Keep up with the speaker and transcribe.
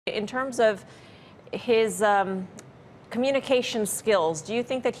In terms of his communication skills, do you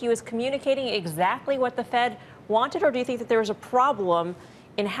think that he was communicating exactly what the Fed wanted, or do you think that there was a problem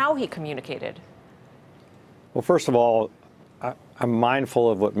in how he communicated? Well, first of all, I'm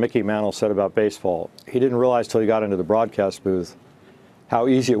mindful of what Mickey Mantle said about baseball. He didn't realize till he got into the broadcast booth how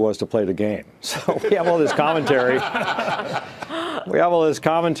easy it was to play the game. So we have all this commentary.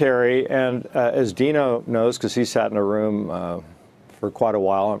 And as Dino knows, because he sat in a room for quite a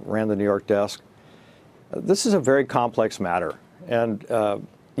while, ran the New York desk, this is a very complex matter. And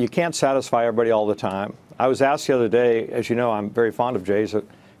you can't satisfy everybody all the time. I was asked the other day, as you know, I'm very fond of Jay, he's a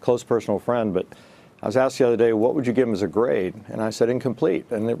close personal friend, but I was asked the other day, what would you give him as a grade? And I said incomplete.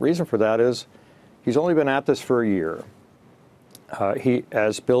 And the reason for that is he's only been at this for a year. He,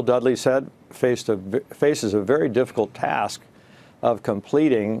 as Bill Dudley said, faces a very difficult task of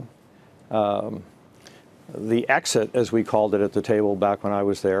completing the exit, as we called it at the table back when I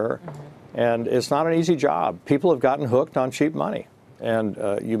was there. And it's not an easy job. People have gotten hooked on cheap money. And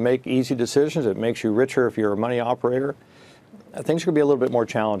you make easy decisions. It makes you richer if you're a money operator. Things are going to be a little bit more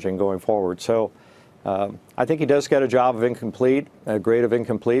challenging going forward. So I think he does get a job of incomplete, a grade of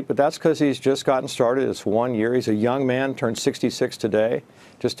incomplete, but that's because he's just gotten started. It's 1 year. He's a young man, turned 66 today,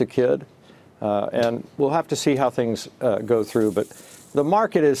 just a kid. And we'll have to see how things go through. But the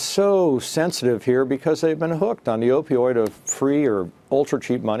market is so sensitive here because they've been hooked on the opioid of free or ultra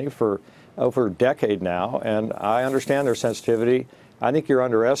cheap money for over a decade now. And I understand their sensitivity. I think you're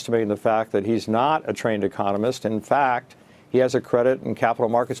underestimating the fact that he's not a trained economist. In fact, he has a credit and capital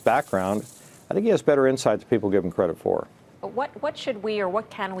markets background. I think he has better insight than people give him credit for. What should we, or what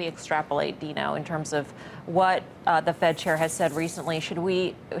can we extrapolate, Dino, in terms of what the Fed chair has said recently? Should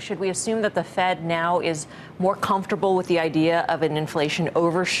we assume that the Fed now is more comfortable with the idea of an inflation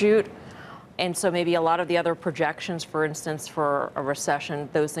overshoot? And so maybe a lot of the other projections, for instance, for a recession,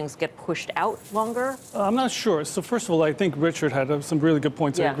 those things get pushed out longer? I'm not sure. So first of all, I think Richard had some really good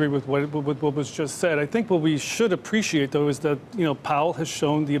points. Yeah. I agree with what was just said. I think what we should appreciate, though, is that, Powell has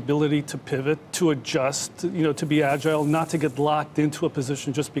shown the ability to pivot, to adjust, to be agile, not to get locked into a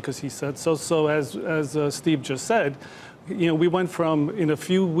position just because he said so. So as Steve just said, we went from, in a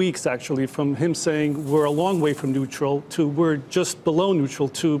few weeks, actually, from him saying we're a long way from neutral to we're just below neutral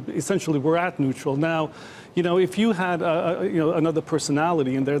to essentially we're at neutral. Now, if you had another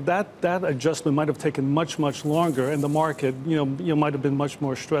personality in there, that adjustment might have taken much longer, and the market might have been much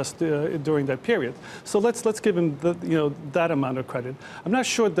more stressed during that period. So let's give him that amount of credit. I'm not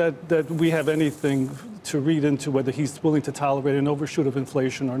sure that we have anything to read into whether he's willing to tolerate an overshoot of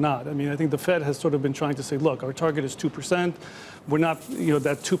inflation or not. I mean, I think the Fed has sort of been trying to say, look, our target is 2%. We're not,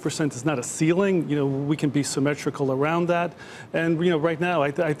 that 2% is not a ceiling. We can be symmetrical around that. And, right now,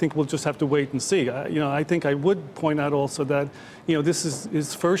 I think we'll just have to wait and see. I think I would point out also that, this is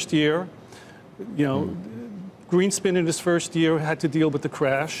his first year. Greenspan in his first year had to deal with the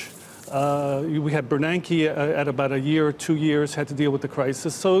crash. We had Bernanke at about a year or 2 years had to deal with the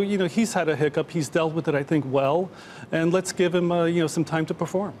crisis. So, he's had a hiccup. He's dealt with it, I think, well. And let's give him, some time to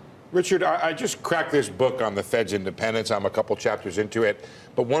perform. Richard, I just cracked this book on the Fed's independence. I'm a couple chapters into it.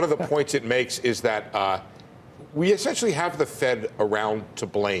 But one of the points it makes is that we essentially have the Fed around to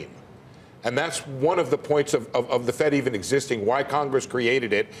blame. And that's one of the points of the Fed even existing, why Congress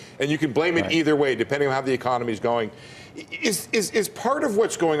created it. And you can blame it either way, depending on how the economy is going. Is part of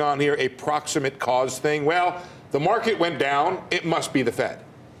what's going on here a proximate cause thing? Well, the market went down. It must be the Fed.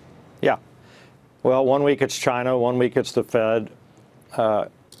 Yeah. Well, 1 week it's China, 1 week it's the Fed.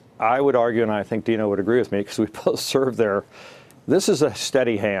 I would argue, and I think Dino would agree with me because we both served there, this is a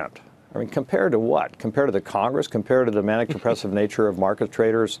steady hand. I mean, compared to what? Compared to the Congress? Compared to the manic depressive nature of market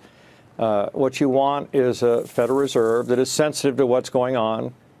traders? What you want is a Federal Reserve that is sensitive to what's going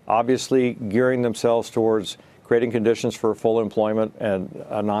on, obviously gearing themselves towards creating conditions for full employment and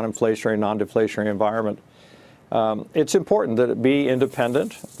a non-inflationary, non-deflationary environment. It's important that it be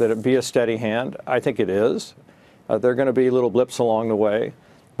independent, that it be a steady hand. I think it is. There are going to be little blips along the way.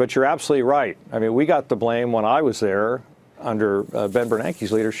 But you're absolutely right. I mean, we got the blame when I was there under Ben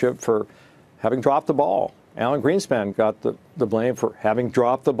Bernanke's leadership for having dropped the ball. Alan Greenspan got the blame for having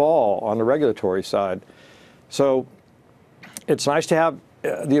dropped the ball on the regulatory side. So it's nice to have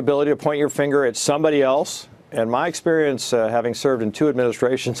the ability to point your finger at somebody else. And my experience, having served in 2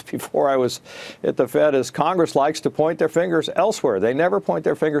 administrations before I was at the Fed, is Congress likes to point their fingers elsewhere. They never point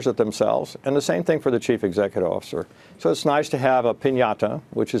their fingers at themselves. And the same thing for the chief executive officer. So it's nice to have a piñata,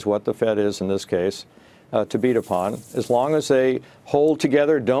 which is what the Fed is in this case, to beat upon. As long as they hold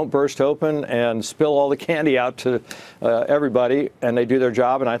together, don't burst open and spill all the candy out to everybody, and they do their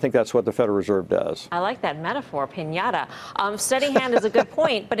job, and I think that's what the Federal Reserve does. I like that metaphor, piñata. Steady hand is a good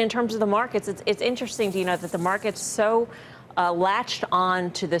point, but in terms of the markets, it's interesting, Dino, that the market's so latched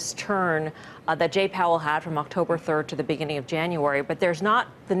on to this turn that Jay Powell had from October 3rd to the beginning of January. But there's not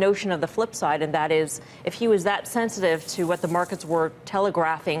the notion of the flip side, and that is if he was that sensitive to what the markets were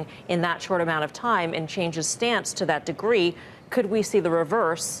telegraphing in that short amount of time and change his stance to that degree, could we see the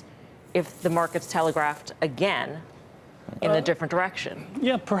reverse if the markets telegraphed again in a different direction?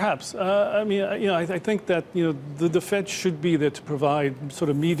 Yeah, perhaps. I mean, I think that the Fed should be there to provide sort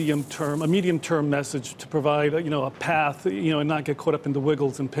of a medium-term message, to provide a path, and not get caught up in the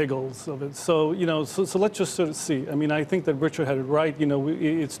wiggles and piggles of it. So so let's just sort of see. I mean, I think that Richard had it right.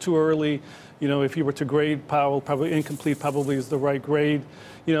 It's too early. If you were to grade Powell, probably incomplete probably is the right grade.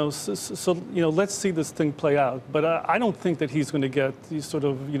 So let's see this thing play out. But I don't think that he's going to get sort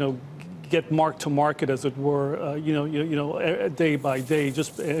of get mark to market, as it were, day by day,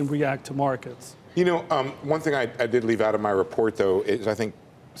 just and react to markets. One thing I did leave out of my report, though, is I think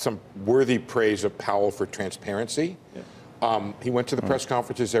some worthy praise of Powell for transparency. Yeah. He went to the press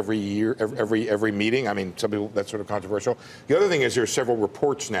conferences every year, every meeting. I mean, some people, that's sort of controversial. The other thing is there are several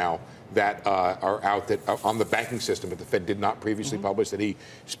reports now that are out that on the banking system that the Fed did not previously publish, that he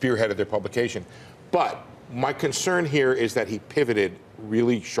spearheaded their publication. But my concern here is that he pivoted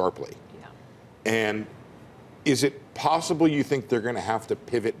really sharply. And is it possible you think they're going to have to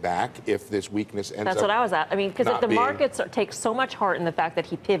pivot back if this weakness ends up? That's what I was at. I mean, because if the markets take so much heart in the fact that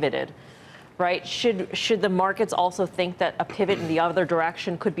he pivoted, right? Should the markets also think that a pivot in the other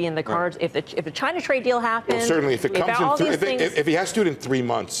direction could be in the cards if the China trade deal happens? Well, certainly, if it comes if he has to do it in 3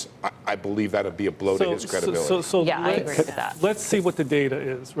 months, I believe that would be a blow to his credibility. Yeah, I agree with that. Let's see what the data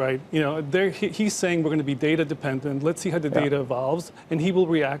is, right? He's saying we're going to be data dependent. Let's see how the data evolves, and he will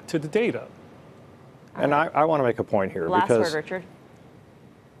react to the data. And I want to make a point here. Last because word, Richard.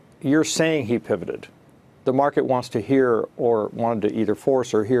 You're saying he pivoted. The market wants to hear or wanted to either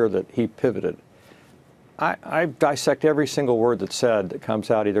force or hear that he pivoted. I dissect every single word that's said that comes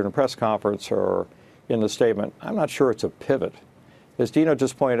out either in a press conference or in the statement. I'm not sure it's a pivot. As Dino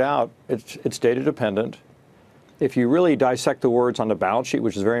just pointed out, it's data dependent. If you really dissect the words on the balance sheet,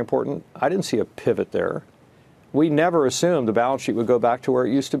 which is very important, I didn't see a pivot there. We never assumed the balance sheet would go back to where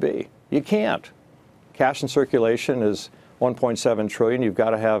it used to be. You can't. Cash in circulation is 1.7 trillion. You've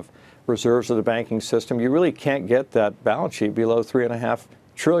got to have reserves of the banking system. You really can't get that balance sheet below 3.5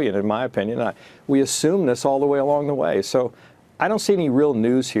 trillion, in my opinion. We assume this all the way along the way. So I don't see any real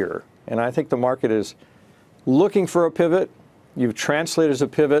news here. And I think the market is looking for a pivot. You've translated as a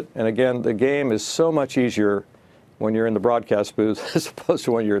pivot. And again, the game is so much easier when you're in the broadcast booth as opposed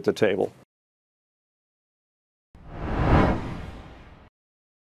to when you're at the table.